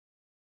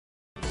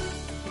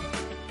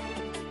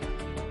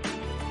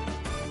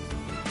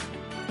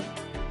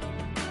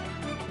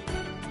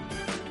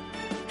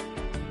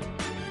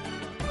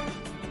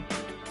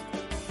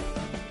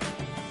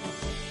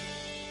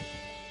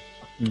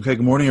Okay,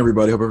 good morning,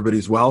 everybody. Hope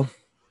everybody's well.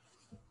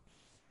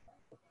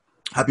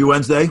 Happy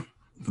Wednesday.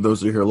 For those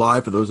that are here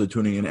live, for those that are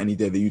tuning in any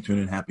day that you tune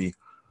in, happy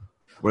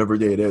whatever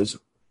day it is.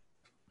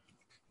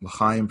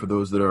 L'chaim for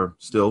those that are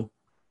still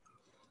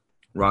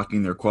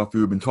rocking their coffee.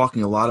 We've been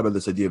talking a lot about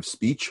this idea of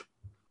speech.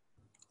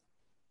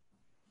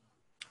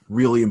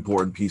 Really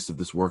important piece of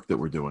this work that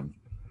we're doing.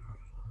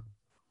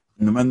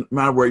 No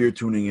matter where you're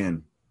tuning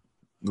in,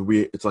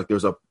 it's like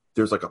there's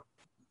like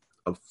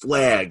a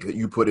flag that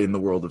you put in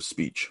the world of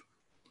speech.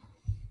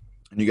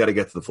 And you got to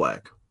get to the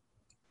flag.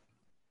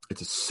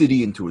 It's a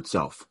city into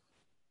itself.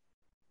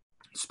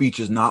 Speech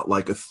is not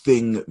like a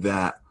thing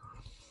that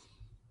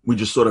we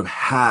just sort of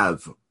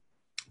have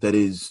that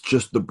is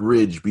just the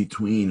bridge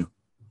between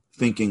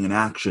thinking and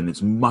action.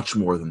 It's much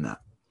more than that.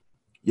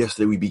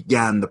 Yesterday we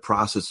began the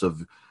process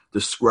of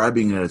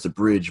describing it as a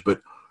bridge, but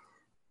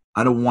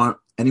I don't want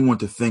anyone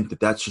to think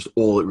that that's just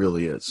all it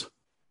really is.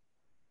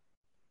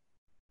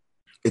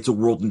 It's a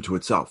world into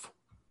itself.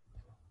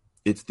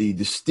 It's the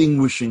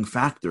distinguishing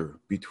factor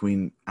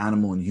between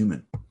animal and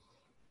human.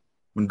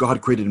 When God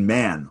created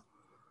man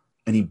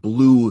and he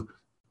blew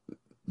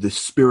the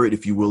spirit,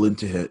 if you will,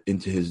 into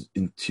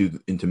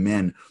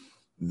man,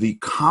 the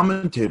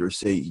commentators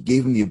say he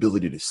gave him the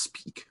ability to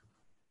speak.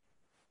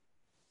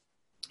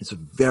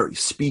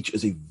 Speech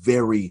is a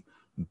very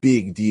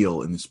big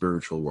deal in the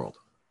spiritual world.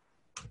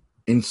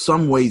 In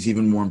some ways,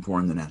 even more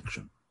important than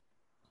action.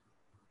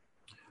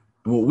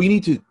 And what we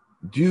need to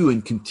do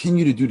and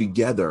continue to do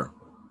together,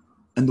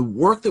 and the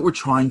work that we're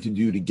trying to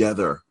do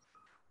together,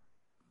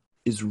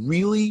 is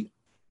really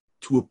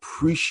to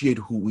appreciate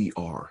who we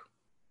are.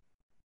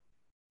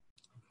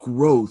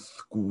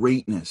 Growth,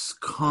 greatness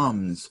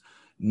comes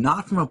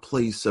not from a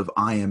place of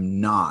I am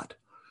not.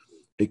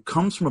 It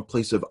comes from a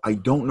place of I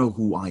don't know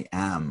who I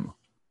am,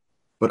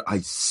 but I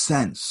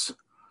sense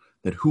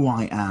that who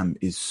I am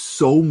is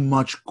so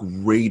much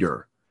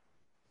greater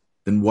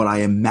than what I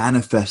am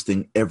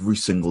manifesting every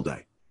single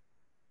day.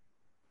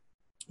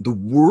 The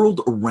world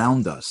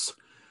around us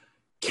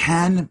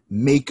can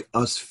make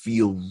us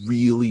feel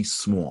really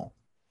small.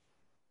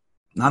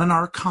 Not in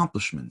our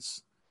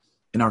accomplishments,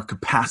 in our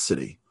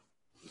capacity.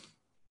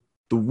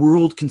 The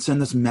world can send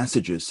us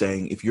messages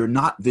saying, if you're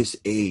not this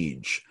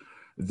age,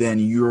 then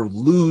you're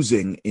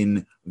losing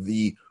in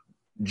the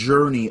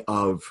journey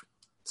of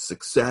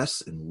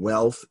success and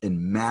wealth and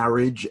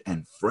marriage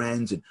and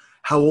friends. And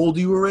how old are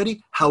you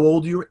already? How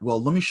old are you?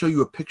 Well, let me show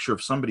you a picture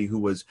of somebody who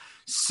was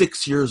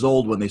 6 years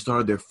old when they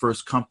started their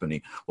first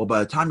company. Well, by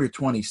the time you're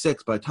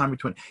 26, by the time you're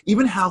 20,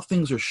 even how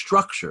things are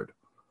structured.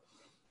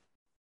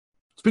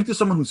 Speak to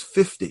someone who's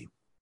 50,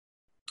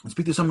 and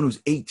speak to someone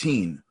who's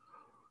 18,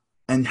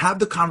 and have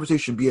the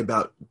conversation be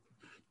about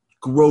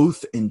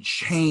growth and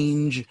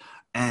change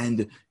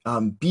and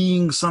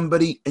being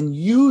somebody. And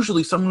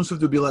usually someone who's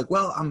 50 will be like,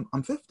 well,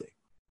 I'm 50.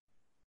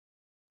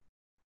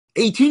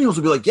 18-year-olds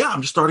will be like, yeah,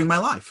 I'm just starting my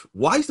life.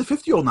 Why is the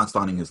 50-year-old not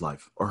starting his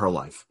life or her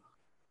life?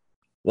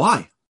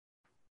 Why?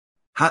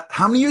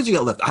 How many years you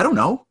got left? I don't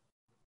know.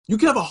 You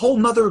could have a whole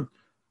nother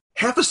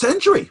half a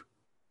century.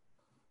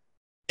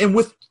 And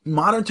with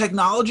modern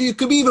technology, it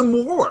could be even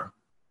more.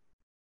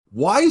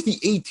 Why is the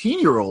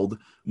 18-year-old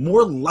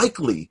more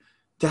likely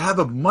to have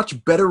a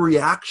much better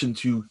reaction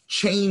to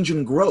change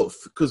and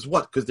growth? Because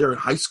what? Because they're in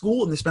high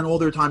school and they spend all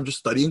their time just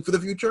studying for the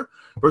future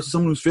versus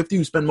someone who's 50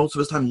 who spend most of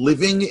his time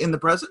living in the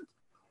present?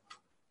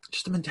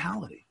 Just a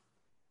mentality.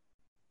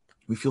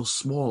 We feel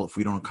small if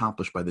we don't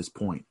accomplish by this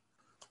point.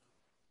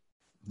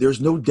 There's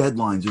no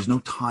deadlines. There's no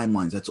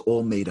timelines. That's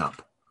all made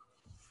up.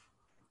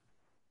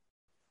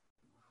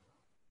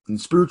 In the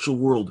spiritual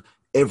world,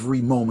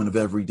 every moment of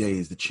every day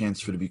is the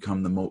chance for you to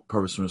become the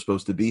person we're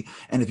supposed to be.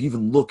 And if you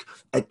even look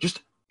at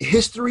just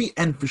history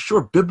and for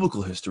sure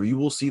biblical history, you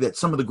will see that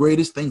some of the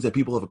greatest things that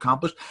people have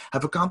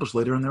accomplished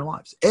later in their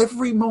lives.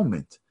 Every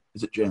moment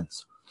is a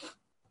chance.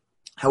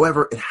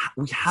 However,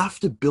 we have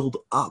to build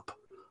up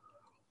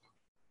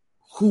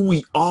who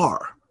we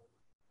are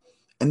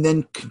and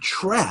then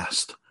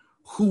contrast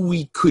who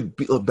we could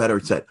be, or better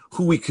said,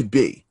 who we could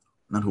be,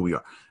 not who we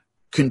are.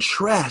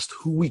 Contrast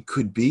who we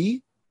could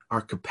be,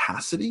 our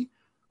capacity,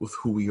 with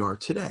who we are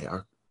today,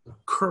 our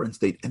current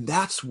state. And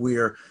that's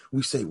where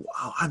we say,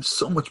 wow, I'm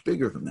so much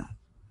bigger than that.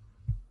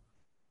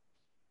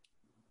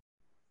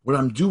 What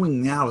I'm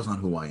doing now is not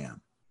who I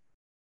am.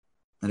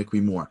 And it could be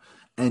more.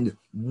 And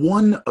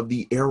one of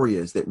the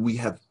areas that we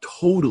have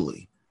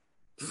totally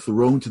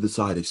thrown to the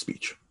side is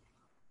speech.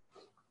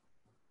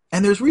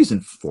 And there's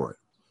reason for it.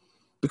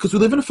 Because we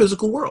live in a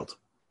physical world.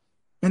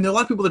 And there are a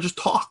lot of people that just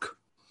talk.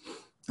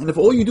 And if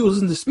all you do is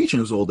listen to speech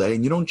news all day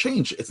and you don't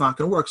change, it's not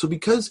going to work. So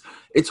because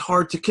it's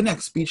hard to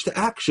connect speech to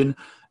action,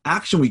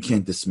 action we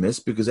can't dismiss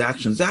because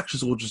actions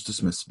will just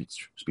dismiss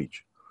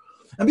speech.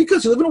 And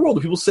because you live in a world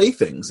where people say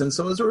things. And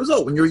so as a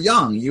result, when you're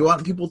young, you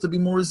want people to be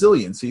more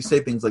resilient. So you say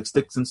things like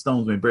sticks and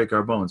stones may break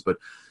our bones, but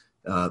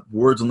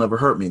words will never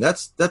hurt me.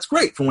 That's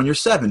great for when you're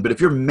 7. But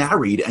if you're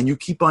married and you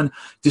keep on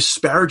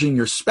disparaging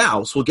your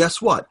spouse, well,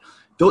 guess what?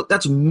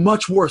 That's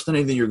much worse than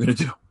anything you're going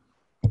to do.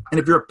 And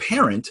if you're a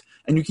parent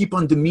and you keep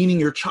on demeaning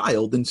your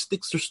child, then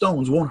sticks or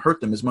stones won't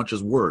hurt them as much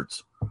as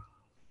words.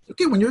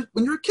 Okay, when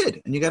you're a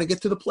kid and you got to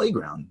get to the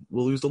playground,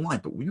 we'll use the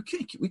line, but we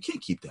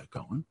can't keep that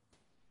going.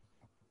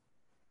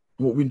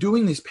 What we're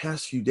doing these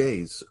past few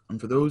days, and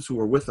for those who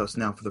are with us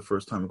now for the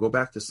first time, go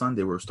back to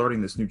Sunday, we're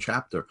starting this new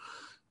chapter,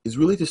 is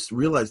really just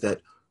realize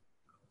that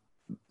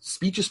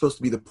speech is supposed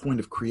to be the point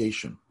of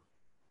creation.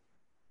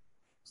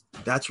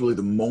 That's really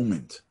the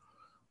moment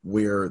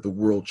where the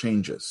world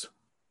changes.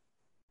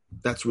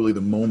 That's really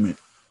the moment.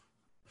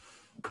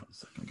 One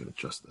second, I gotta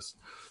adjust this.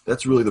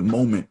 That's really the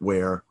moment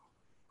where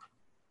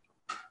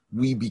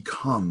we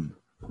become,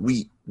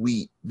 we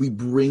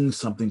bring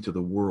something to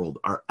the world.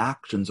 Our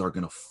actions are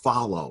going to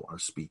follow our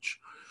speech.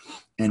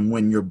 And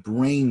when your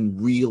brain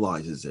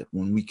realizes it,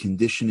 when we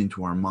condition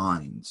into our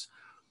minds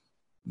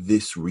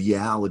this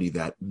reality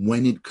that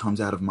when it comes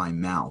out of my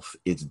mouth,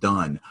 it's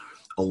done,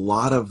 a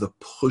lot of the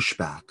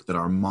pushback that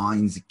our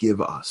minds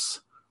give us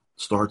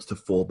starts to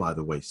fall by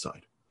the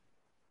wayside.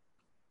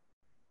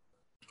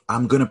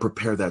 I'm going to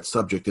prepare that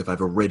subject if I've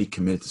already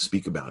committed to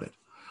speak about it.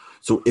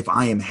 So if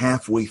I am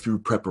halfway through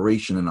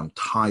preparation and I'm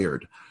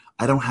tired,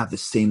 I don't have the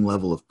same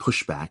level of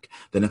pushback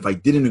than if I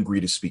didn't agree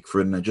to speak for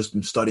it and I just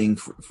am studying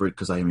for it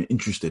because I am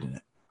interested in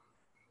it.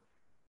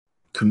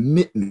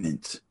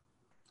 Commitment,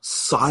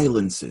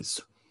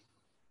 silences,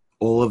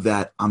 all of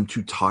that, I'm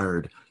too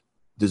tired,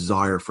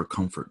 desire for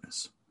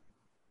comfortness.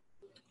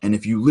 And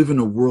if you live in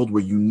a world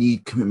where you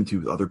need commitment to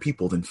with other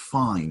people, then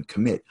fine,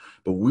 commit.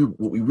 But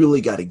what we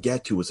really got to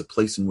get to is a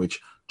place in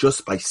which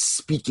just by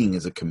speaking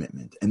is a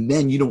commitment. And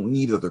then you don't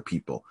need other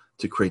people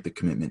to create the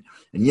commitment.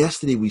 And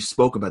yesterday we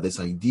spoke about this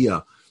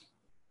idea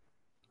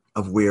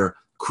of where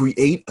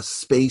create a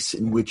space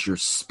in which your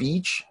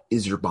speech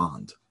is your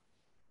bond.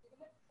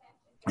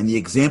 And the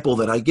example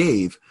that I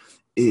gave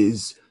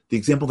is the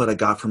example that I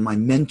got from my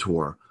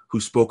mentor who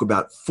spoke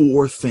about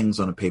 4 things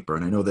on a paper.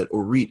 And I know that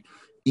Orit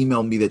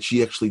emailed me that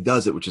she actually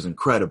does it, which is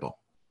incredible.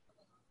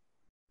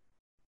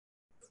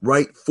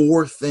 Write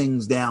 4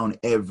 things down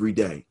every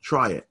day.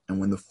 Try it. And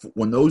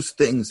when those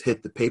things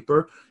hit the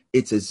paper,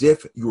 it's as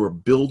if you are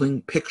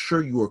building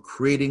picture, you are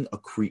creating a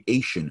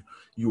creation.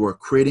 You are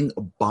creating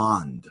a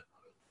bond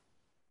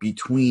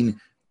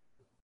between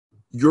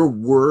your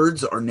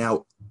words are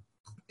now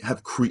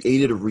have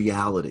created a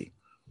reality.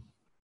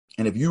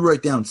 And if you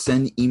write down,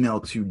 send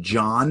email to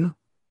John,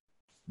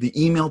 the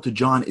email to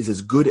John is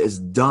as good as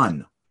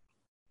done.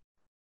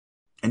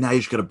 And now you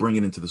just got to bring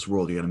it into this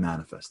world. You got to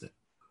manifest it.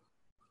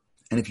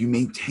 And if you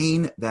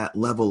maintain that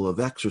level of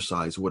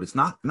exercise, what it's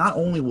not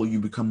only will you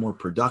become more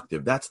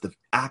productive, that's the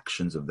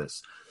actions of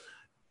this.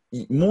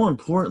 More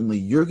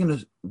importantly,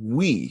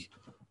 we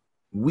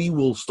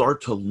will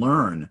start to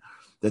learn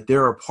that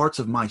there are parts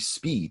of my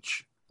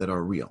speech that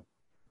are real.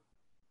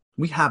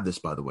 We have this,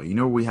 by the way. You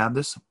know where we have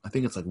this? I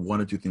think it's like 1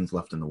 or 2 things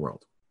left in the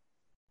world.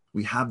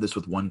 We have this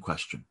with one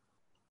question.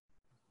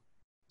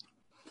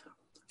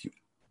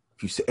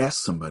 If you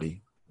ask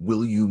somebody,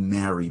 will you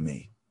marry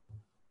me?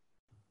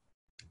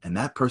 And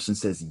that person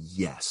says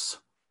yes.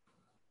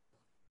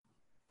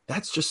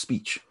 That's just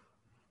speech,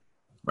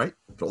 right?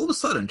 But all of a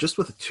sudden, just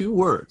with 2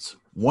 words,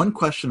 1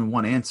 question and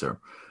 1 answer,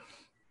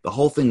 the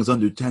whole thing is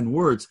under 10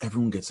 words.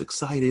 Everyone gets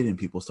excited and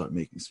people start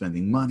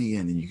spending money,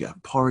 and then you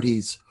got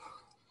parties.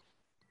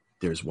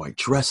 There's white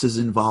dresses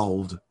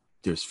involved.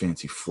 There's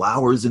fancy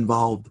flowers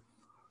involved.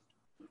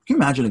 Can you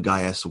imagine a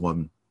guy asks a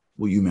woman,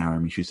 will you marry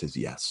me? She says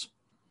yes.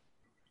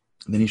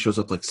 And then he shows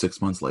up like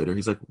 6 months later.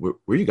 He's like, where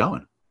are you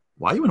going?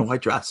 Why are you in a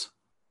white dress?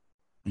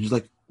 And she's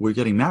like, we're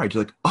getting married. She's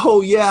like,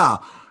 oh yeah,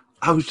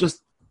 I was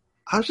just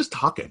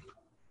talking. Can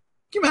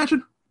you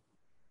imagine?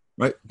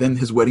 Right? Then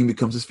his wedding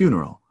becomes his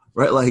funeral,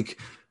 right? Like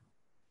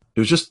it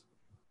was just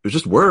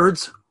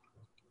words.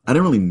 I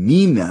didn't really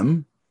mean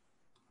them,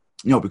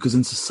 because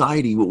in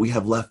society, what we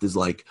have left is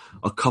like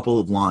a couple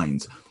of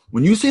lines.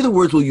 When you say the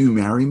words, will you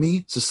marry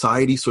me?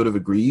 Society sort of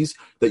agrees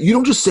that you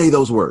don't just say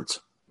those words.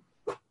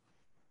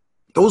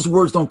 Those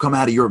words don't come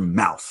out of your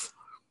mouth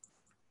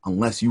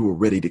unless you were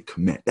ready to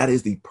commit. That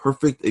is the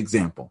perfect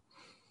example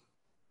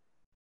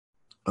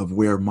of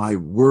where my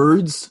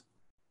words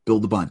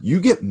build a bond. You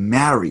get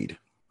married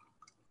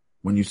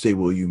when you say,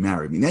 will you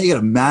marry me? Now you got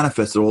to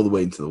manifest it all the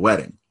way into the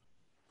wedding.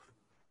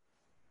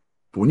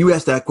 But when you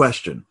ask that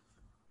question,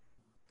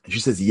 and she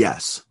says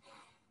yes,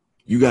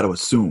 you got to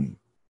assume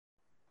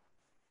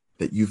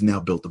that you've now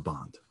built a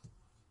bond.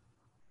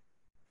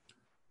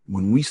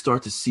 When we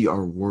start to see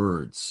our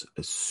words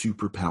as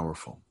super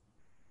powerful,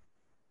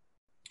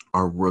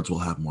 our words will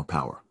have more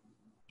power.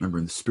 Remember,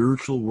 in the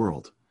spiritual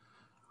world,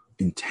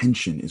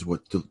 intention is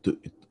what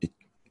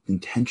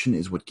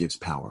gives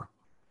power.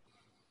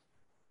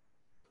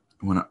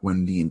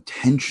 When the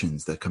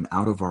intentions that come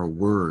out of our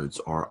words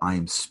are, I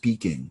am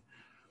speaking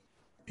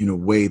in a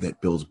way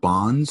that builds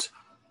bonds,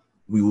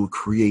 we will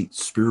create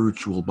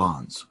spiritual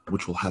bonds,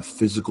 which will have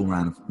physical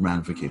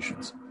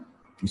ramifications.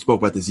 We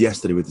spoke about this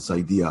yesterday with this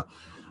idea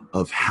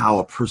of how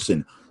a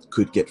person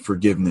could get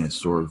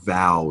forgiveness or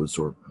vows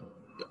or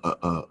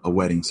a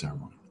wedding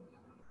ceremony.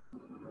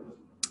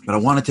 But I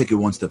want to take it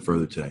one step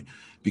further today,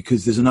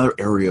 because there's another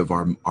area of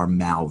our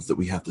mouths that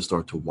we have to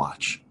start to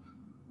watch.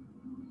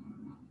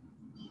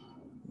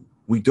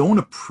 We don't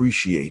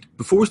appreciate,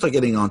 before we start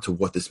getting on to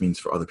what this means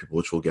for other people,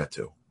 which we'll get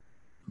to,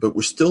 but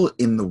we're still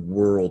in the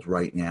world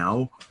right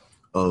now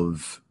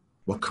of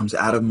what comes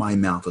out of my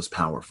mouth is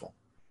powerful.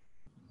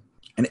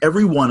 And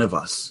every one of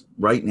us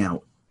right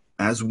now,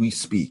 as we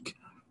speak,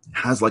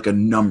 has like a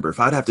number. If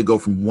I'd have to go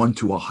from 1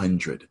 to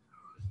 100,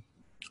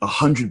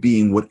 100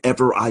 being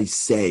whatever I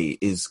say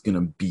is going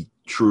to be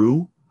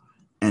true,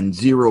 and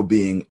 0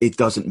 being it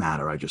doesn't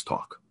matter, I just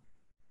talk.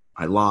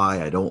 I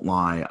lie, I don't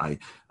lie,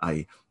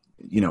 I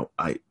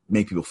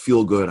make people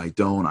feel good, I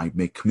don't, I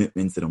make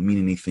commitments that don't mean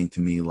anything to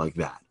me, like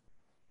that.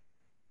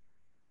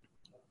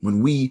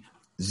 When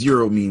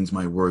 0 means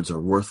my words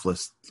are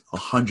worthless,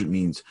 100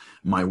 means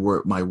my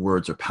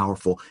words are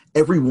powerful.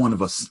 Every one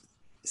of us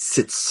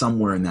sits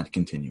somewhere in that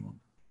continuum.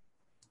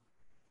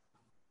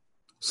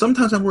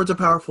 Sometimes my words are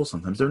powerful,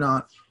 sometimes they're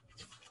not.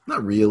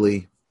 Not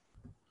really.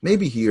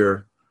 Maybe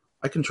here,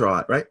 I can try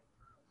it, right?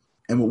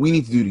 And what we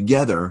need to do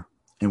together,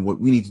 and what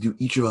we need to do,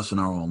 each of us in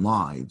our own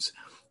lives,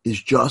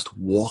 is just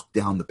walk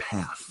down the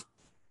path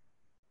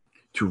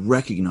to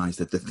recognize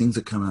that the things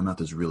that come out of my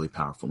mouth is really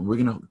powerful. And we're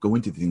going to go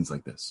into things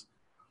like this.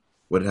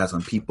 What it has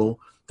on people,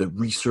 the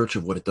research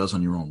of what it does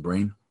on your own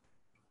brain,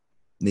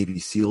 Navy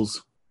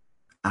SEALs,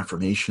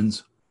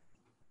 affirmations.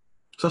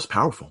 So that's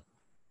powerful.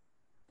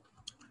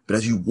 But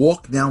as you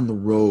walk down the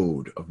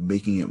road of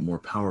making it more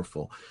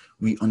powerful,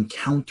 we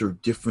encounter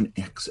different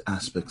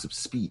aspects of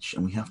speech,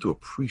 and we have to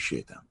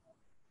appreciate them.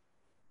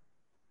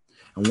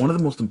 And one of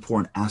the most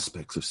important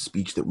aspects of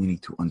speech that we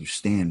need to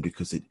understand,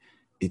 because it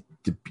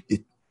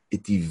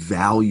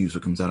devalues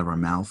what comes out of our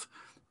mouth,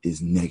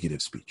 is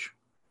negative speech.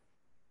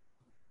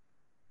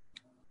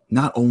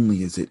 Not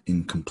only is it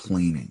in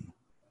complaining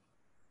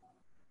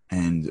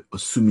and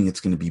assuming it's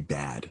going to be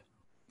bad.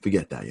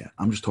 Forget that yet.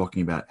 I'm just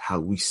talking about how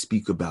we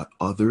speak about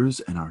others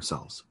and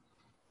ourselves.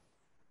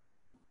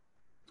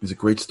 There's a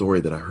great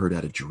story that I heard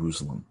out of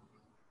Jerusalem.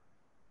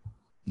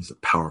 It's a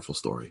powerful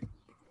story.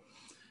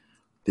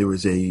 There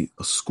was a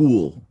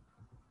school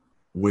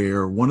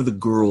where one of the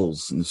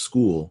girls in the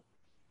school,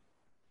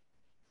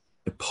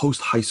 a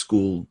post-high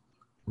school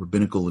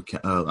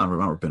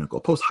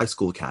post-high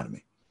school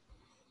academy.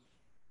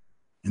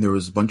 And there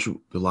was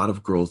a lot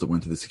of girls that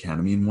went to this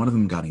academy, and one of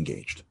them got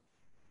engaged.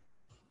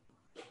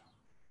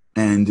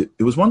 And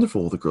it was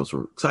wonderful. The girls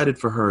were excited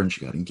for her, and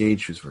she got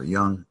engaged. She was very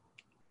young,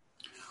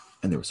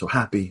 and they were so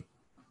happy.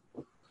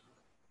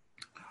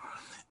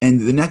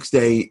 And the next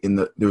day,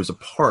 there was a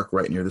park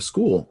right near the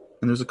school,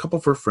 and there was a couple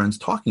of her friends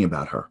talking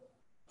about her.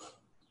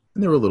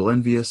 And they were a little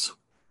envious.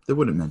 They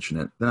wouldn't mention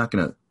it.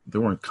 They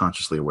weren't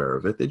consciously aware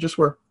of it. They just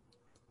were a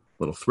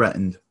little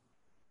threatened.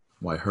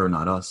 Why her,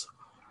 not us?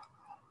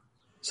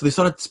 So they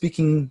started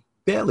speaking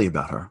badly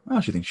about her.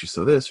 Oh, she thinks she's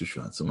so this, she's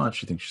not so much.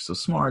 She thinks she's so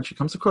smart. She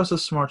comes across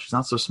as smart. She's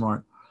not so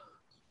smart.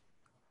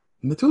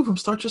 And the two of them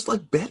start just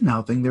like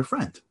bad-mouthing their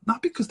friend.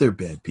 Not because they're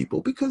bad people,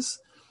 because,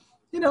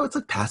 it's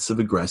like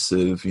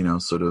passive-aggressive,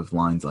 sort of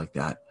lines like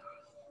that.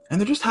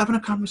 And they're just having a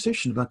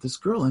conversation about this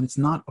girl, and it's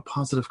not a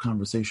positive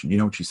conversation. You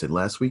know what she said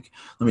last week?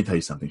 Let me tell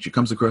you something. She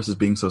comes across as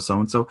being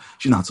so-and-so.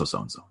 She's not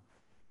so-and-so.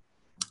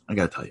 I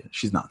got to tell you,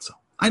 she's not so.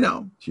 I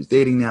know. She's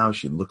dating now.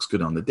 She looks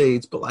good on the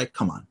dates, but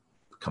come on.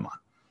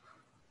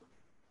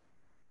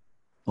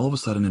 All of a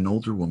sudden, an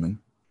older woman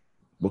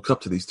walks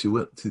up to these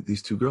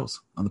two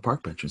girls on the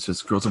park bench and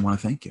says, "Girls, I want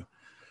to thank you."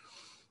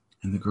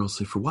 And the girls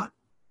say, "For what?"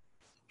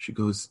 She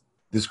goes,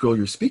 "This girl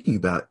you're speaking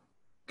about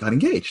got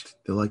engaged."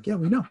 They're like, "Yeah,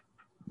 we know."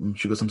 And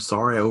she goes, "I'm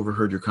sorry, I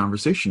overheard your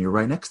conversation. You're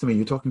right next to me.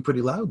 You're talking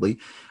pretty loudly,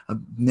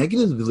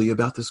 negatively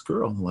about this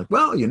girl." And they're like,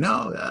 "Well,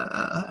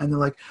 and they're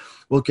like,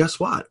 "Well, guess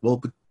what?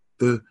 Well,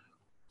 the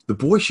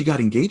boy she got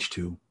engaged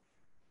to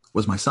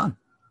was my son.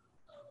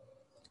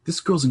 This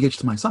girl's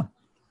engaged to my son.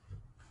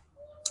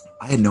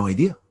 I had no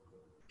idea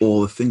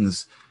all the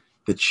things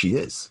that she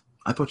is.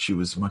 I thought she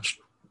was a much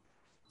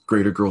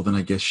greater girl than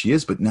I guess she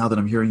is. But now that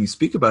I'm hearing you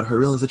speak about her, I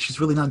realize that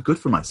she's really not good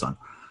for my son.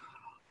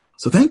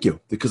 So thank you,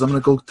 because I'm going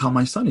to go tell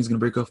my son he's going to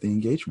break off the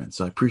engagement.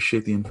 So I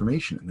appreciate the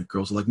information." And the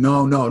girls are like,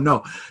 No.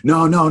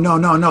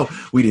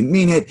 We didn't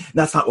mean it.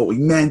 That's not what we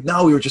meant.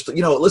 No, we were just,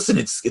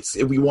 listen,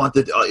 we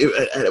wanted,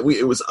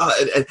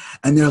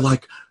 and they're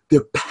like,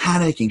 they're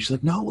panicking. She's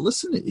like, "No,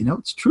 listen,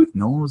 it's truth.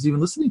 No one was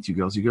even listening to you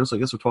girls. You girls, I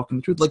guess we're talking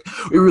the truth. Like,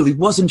 it really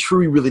wasn't true.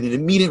 We really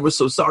didn't mean it. We're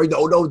so sorry.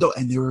 No.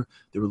 And they were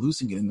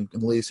losing it. And the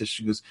lady says,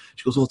 she goes,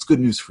 "Well, it's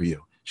good news for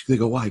you." They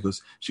go, "Why?"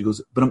 She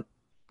goes,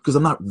 because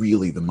I'm not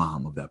really the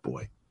mom of that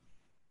boy,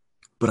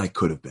 but I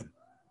could have been.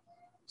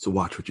 So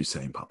watch what you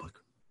say in public,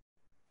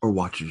 or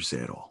watch what you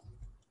say at all."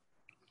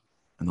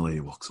 And the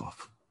lady walks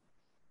off.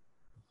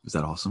 Is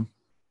that awesome?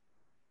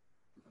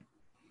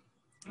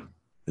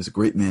 There's a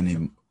great man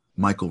named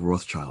Michael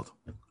Rothschild.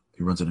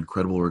 He runs an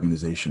incredible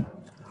organization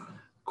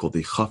called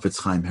the Chafetz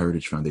Chaim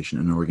Heritage Foundation,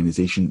 an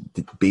organization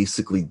that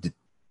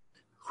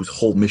whose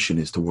whole mission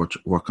is to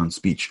work on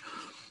speech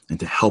and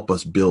to help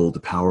us build the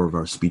power of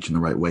our speech in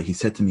the right way. He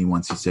said to me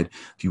once, he said,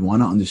 "If you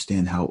want to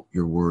understand how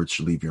your words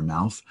should leave your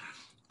mouth,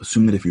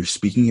 Assume that if you're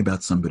speaking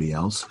about somebody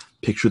else,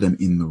 picture them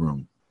in the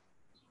room.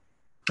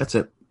 That's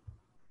it.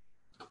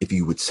 If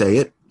you would say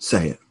it,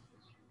 say it.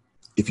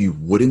 If you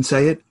wouldn't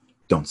say it,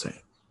 don't say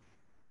it.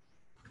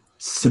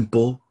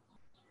 Simple,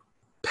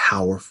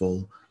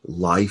 powerful,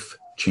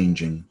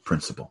 life-changing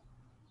principle.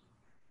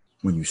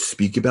 When you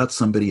speak about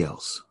somebody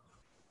else,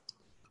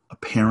 a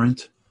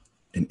parent,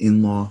 an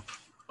in-law,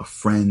 a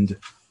friend,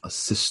 a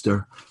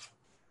sister,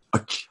 a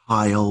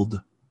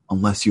child,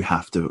 unless you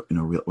have to,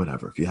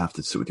 whatever, if you have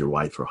to sit with your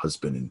wife or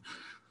husband and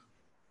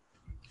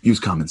use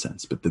common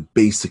sense. But the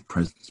basic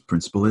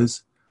principle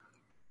is,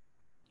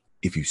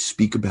 if you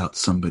speak about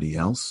somebody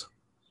else,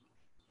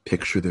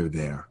 picture they're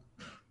there,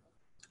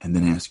 and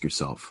then ask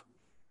yourself,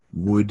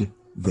 would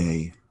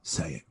they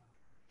say it?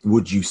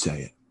 Would you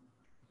say it?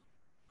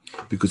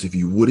 Because if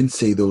you wouldn't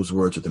say those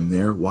words with them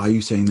there, why are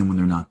you saying them when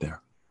they're not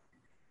there?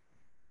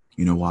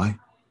 You know why?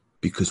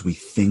 Because we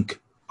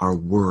think our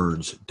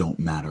words don't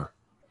matter.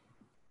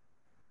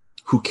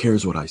 Who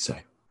cares what I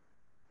say?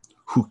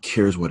 Who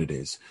cares what it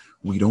is?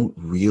 We don't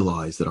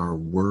realize that our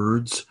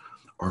words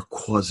are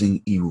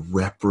causing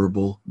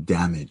irreparable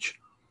damage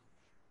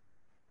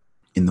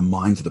in the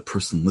minds of the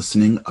person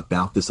listening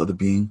about this other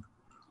being.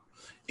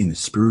 In the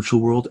spiritual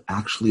world,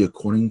 actually,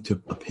 according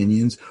to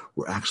opinions,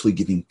 we're actually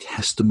giving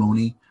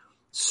testimony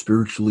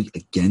spiritually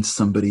against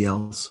somebody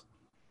else,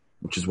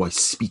 which is why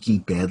speaking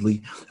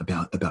badly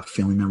about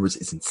family members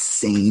is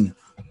insane.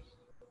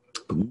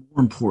 But more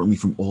importantly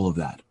from all of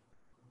that,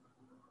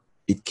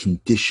 it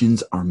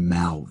conditions our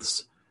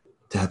mouths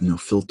to have no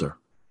filter,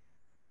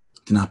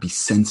 to not be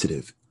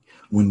sensitive.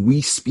 When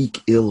we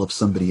speak ill of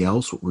somebody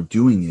else, what we're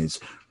doing is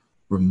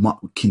we're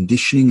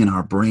conditioning in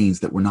our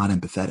brains that we're not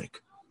empathetic,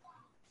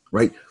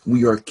 right?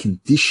 We are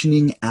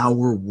conditioning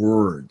our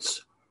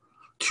words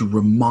to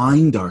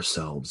remind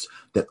ourselves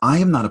that I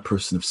am not a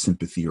person of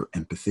sympathy or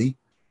empathy.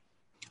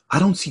 I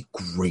don't see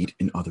great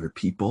in other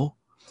people.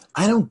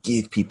 I don't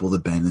give people the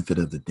benefit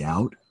of the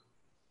doubt.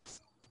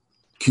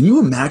 Can you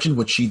imagine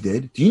what she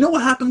did? Do you know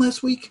what happened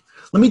last week?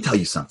 Let me tell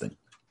you something.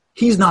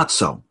 He's not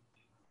so.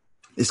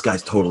 This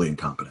guy's totally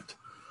incompetent.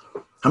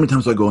 How many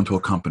times do I go into a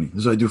company? This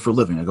is what I do for a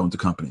living. I go into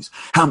companies.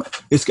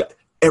 This guy,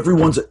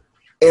 everybody,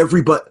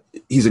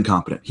 he's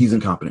incompetent. He's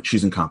incompetent.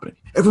 She's incompetent.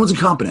 Everyone's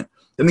incompetent.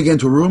 Then they get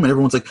into a room and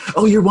everyone's like,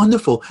 oh, you're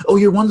wonderful. Oh,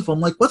 you're wonderful.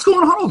 I'm like, what's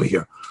going on over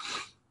here?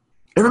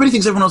 Everybody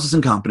thinks everyone else is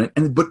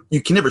incompetent, but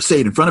you can never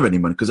say it in front of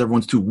anyone because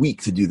everyone's too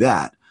weak to do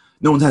that.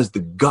 No one has the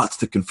guts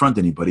to confront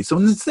anybody. So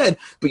instead,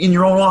 but in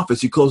your own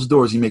office, you close the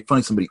doors, you make fun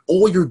of somebody.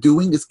 All you're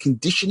doing is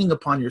conditioning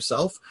upon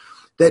yourself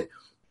that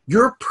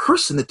you're a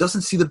person that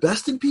doesn't see the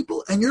best in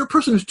people, and you're a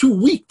person who's too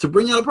weak to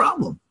bring out a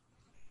problem.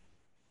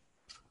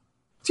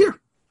 It's here.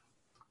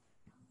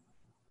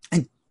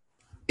 And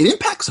it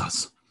impacts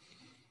us.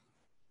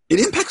 It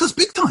impacts us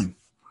big time.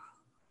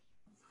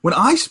 When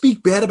I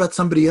speak bad about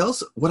somebody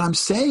else, what I'm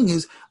saying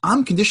is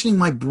I'm conditioning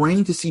my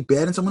brain to see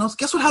bad in someone else.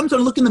 Guess what happens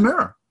when I look in the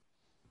mirror?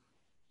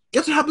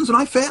 Guess what happens when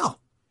I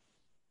fail?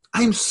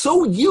 I am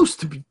so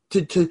used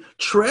to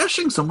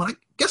trashing someone.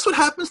 Guess what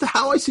happens to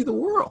how I see the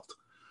world?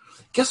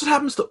 Guess what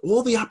happens to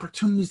all the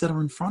opportunities that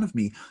are in front of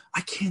me?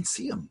 I can't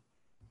see them.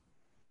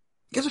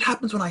 Guess what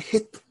happens when I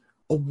hit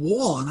a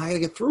wall and I got to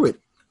get through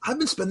it? I've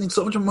been spending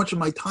so much of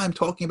my time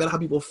talking about how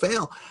people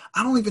fail.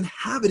 I don't even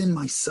have it in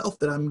myself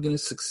that I'm going to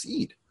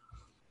succeed.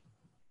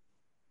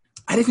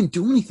 I didn't even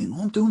do anything.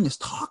 All I'm doing is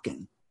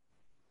talking.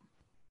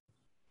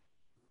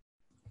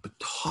 But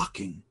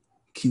talking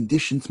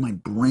conditions my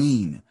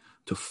brain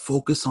to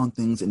focus on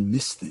things and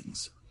miss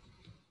things.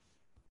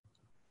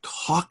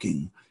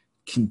 Talking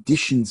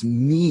conditions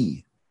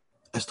me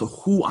as to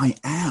who I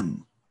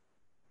am.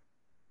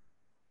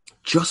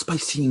 Just by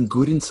seeing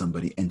good in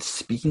somebody and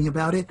speaking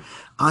about it,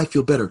 I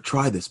feel better.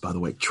 Try this, by the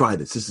way. Try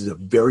this. This is a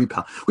very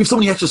powerful. We have so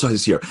many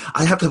exercises here.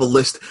 I have to have a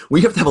list.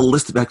 We have to have a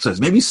list of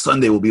exercises. Maybe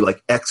Sunday will be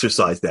like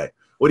exercise day.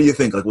 What do you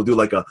think? Like we'll do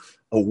like a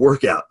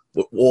workout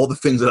with all the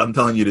things that I'm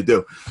telling you to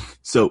do.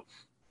 So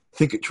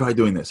try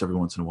doing this every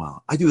once in a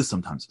while. I do this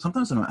sometimes.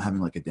 Sometimes I'm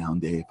having like a down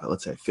day.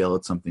 Let's say I fail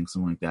at something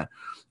like that,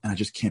 and I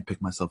just can't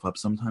pick myself up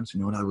sometimes. You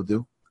know what I will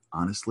do?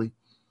 Honestly,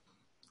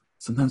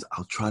 sometimes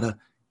I'll try to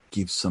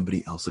give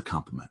somebody else a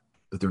compliment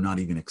that they're not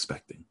even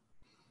expecting.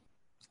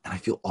 And I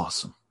feel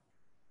awesome.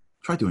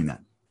 Try doing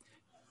that.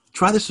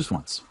 Try this just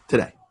once.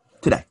 Today.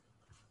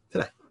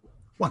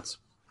 Once.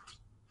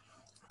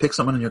 Pick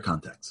someone in your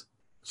contacts.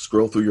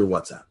 Scroll through your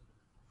WhatsApp.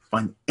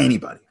 Find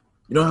anybody.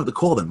 You don't have to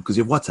call them because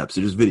you have WhatsApp,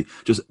 so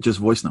just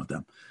voice note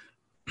them.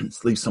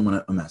 Just leave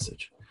someone a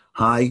message.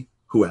 Hi,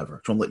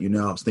 whoever. Trying to let you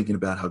know I was thinking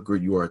about how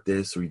good you are at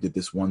this, or you did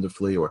this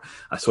wonderfully, or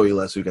I saw you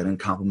last week, I didn't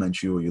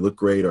compliment you, or you look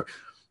great, or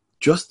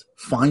just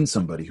find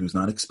somebody who's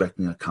not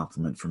expecting a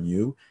compliment from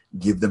you,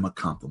 give them a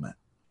compliment,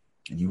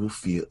 and you will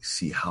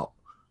see how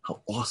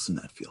awesome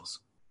that feels.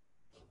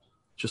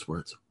 Just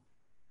words.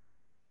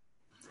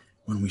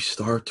 When we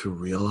start to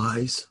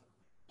realize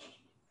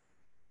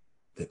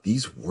that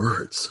these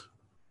words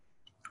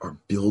are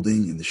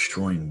building and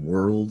destroying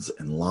worlds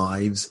and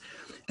lives,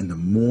 and the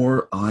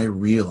more I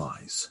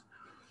realize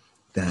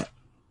that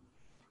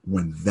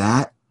when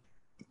that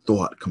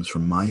thought comes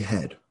from my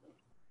head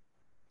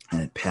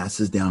and it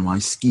passes down my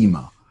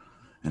schema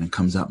and it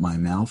comes out my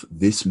mouth,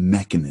 this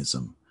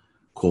mechanism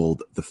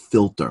called the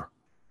filter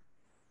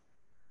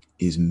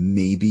is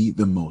maybe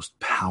the most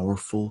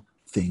powerful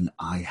thing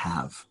I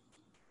have.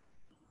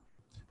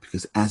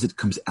 Because as it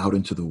comes out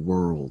into the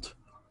world,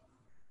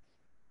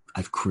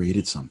 I've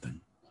created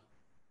something.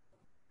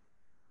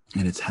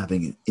 And it's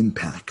having an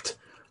impact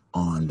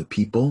on the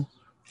people,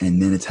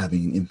 and then it's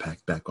having an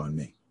impact back on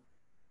me.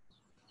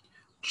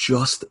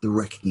 Just the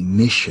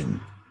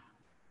recognition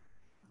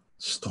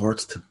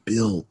starts to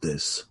build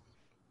this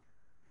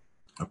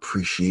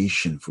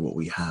appreciation for what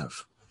we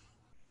have.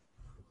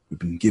 We've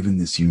been given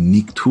this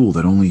unique tool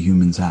that only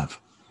humans have.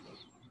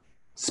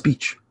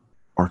 Speech.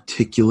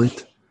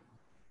 Articulate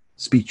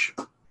speech.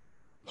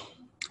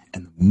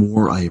 And the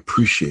more I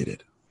appreciate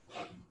it,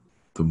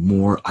 the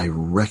more I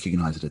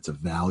recognize that it's a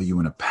value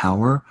and a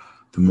power,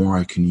 the more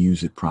I can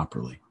use it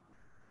properly.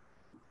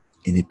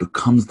 And it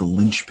becomes the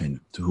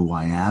linchpin to who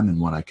I am and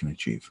what I can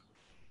achieve.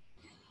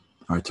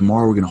 All right,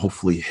 tomorrow we're going to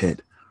hopefully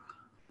hit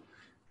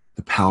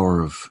the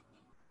power of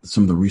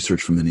some of the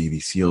research from the Navy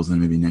SEALs, and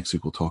then maybe next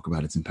week we'll talk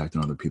about its impact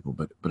on other people.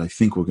 But I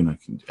think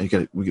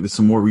there's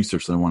some more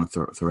research that I want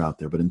to throw out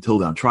there. But until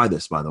then, try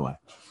this, by the way.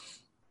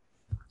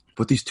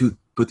 Put these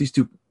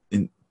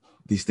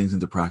things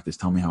into practice.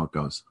 Tell me how it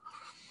goes.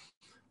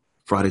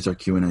 Friday's our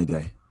Q&A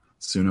day.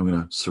 Soon I'm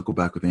going to circle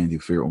back with Andy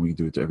to figure out when we can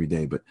do it every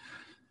day. But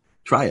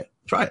try it.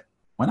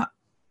 Why not?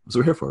 That's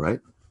what we're here for,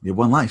 right? You have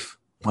one life.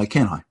 Why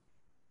can't I?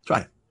 Try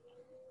it.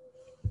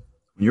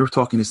 When you're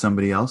talking to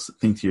somebody else,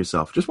 think to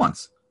yourself, just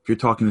once. If you're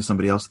talking to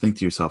somebody else, think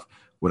to yourself,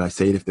 would I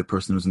say it if the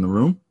person was in the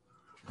room?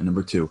 And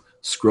number 2,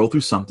 scroll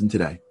through something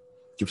today.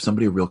 Give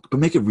somebody but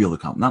make it real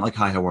account. Not like,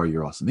 hi, how are you?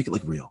 You're awesome. Make it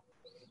like real.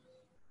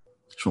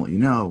 Just want to let you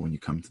know, when you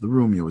come to the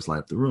room, you always light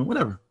up the room,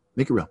 whatever.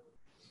 Make it real.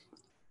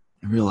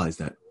 And realize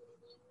that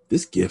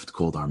this gift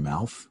called our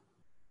mouth,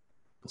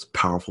 the most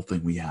powerful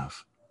thing we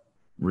have,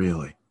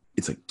 really,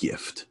 it's a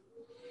gift.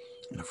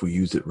 And if we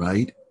use it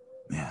right,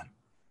 man,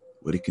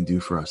 what it can do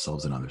for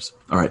ourselves and others.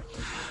 All right.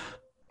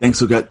 Thanks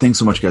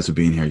so much, guys, for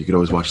being here. You could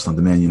always watch us on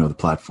demand. You know the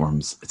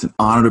platforms. It's an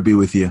honor to be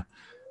with you.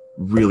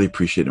 Really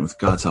appreciate it. And with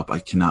God's help, I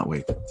cannot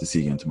wait to see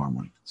you again tomorrow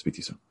morning. Speak to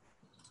you soon.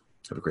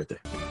 Have a great day.